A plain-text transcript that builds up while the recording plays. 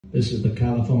This is the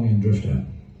Californian Drifter.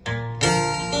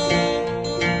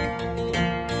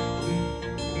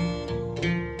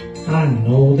 I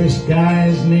know this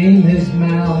guy's name is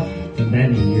Mal. For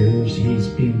many years he's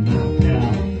been my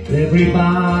pal.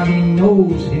 Everybody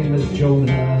knows him as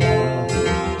Jonah.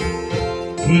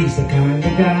 He's the kind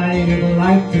of guy you'd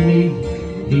like to meet.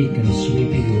 He can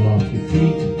sweep you off your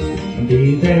feet and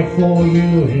be there for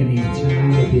you any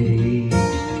time of day.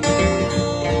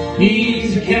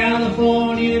 He's a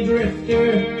California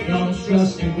drifter. Don't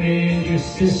trust him with your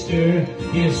sister.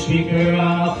 He'll sweep her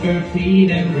off her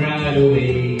feet and ride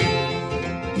away.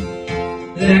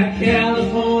 That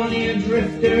California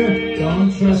drifter,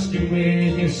 don't trust him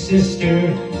with your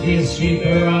sister. He'll sweep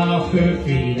her off her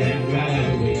feet and ride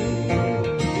away.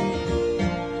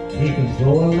 He can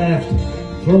throw a left,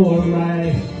 throw a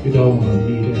right. You don't want to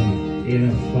meet him in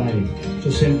a fight, so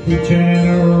simply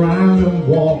turn around and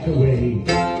walk away.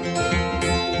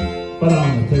 But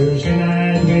on a Thursday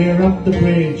night we're up the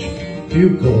bridge. You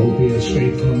go beer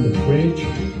straight from the fridge,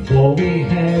 before we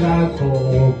head out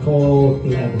cold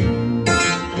blooded.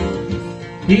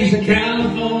 He's a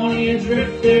California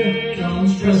drifter. Don't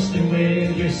trust him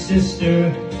with your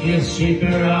sister. He'll sweep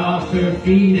her off her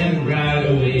feet and ride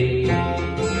away.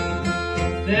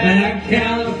 That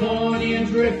California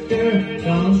drifter.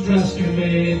 Don't trust him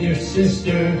with your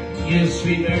sister. He'll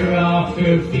sweep her off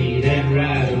her feet and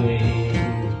ride away.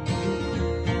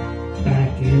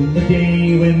 Back in the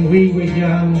day when we were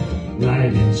young,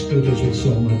 riding scooters was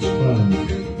so much fun.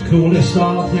 Coolest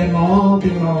of them all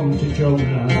belonged to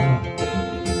Jonah.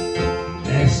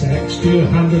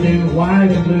 SX200 in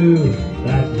white and blue,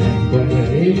 that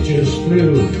Lambretta it just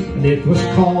flew, and it was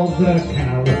called the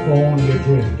California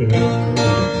Drifter.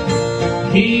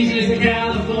 He's a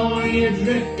California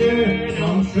drifter.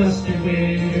 Don't trust him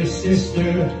with your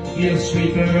sister. He'll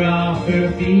sweep her off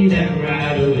her feet and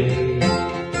ride away.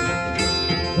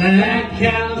 That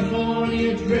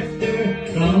California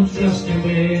drifter. Don't trust him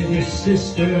with your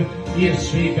sister. He'll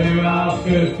sweep her off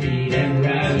her feet and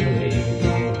ride away.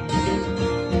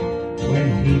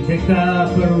 When he picked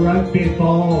up a rugby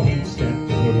ball, he'd step to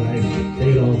the right,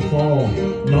 they'd all fall.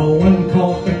 No one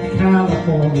caught the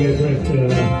California drifter.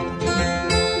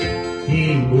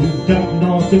 He moved up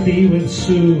north to be with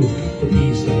Sue, but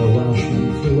he's still a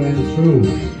Welshman through and through.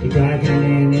 The dragon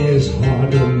in his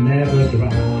heart will never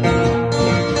dry.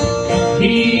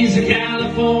 He's a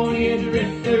California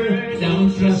drifter.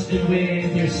 Don't trust him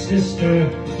with your sister.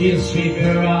 He'll sweep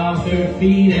her off her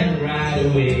feet and ride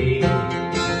away.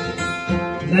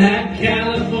 That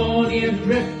California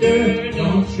drifter.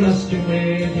 Don't trust him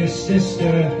with your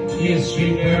sister. He'll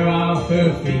sweep her off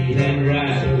her feet and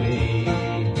ride away.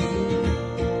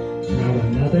 Now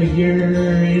another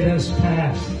year it has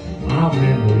passed. Our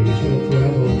memories will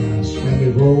forever last when we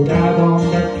rode out on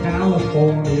the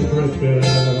California drifter.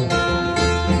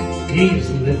 He's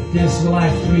lived his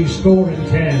life 70.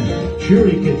 Sure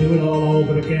he could do it all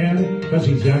over again, 'cause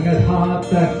he's young at heart,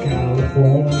 that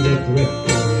California drifter.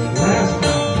 Last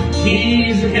time.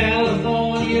 He's a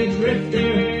California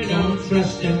drifter. Don't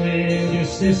trust him with your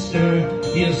sister.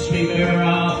 He'll sweep her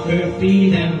off her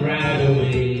feet and ride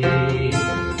away.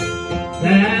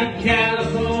 That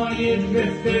California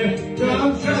drifter.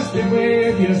 Don't trust him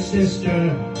with your sister.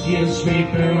 He'll sweep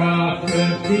her off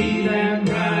her feet and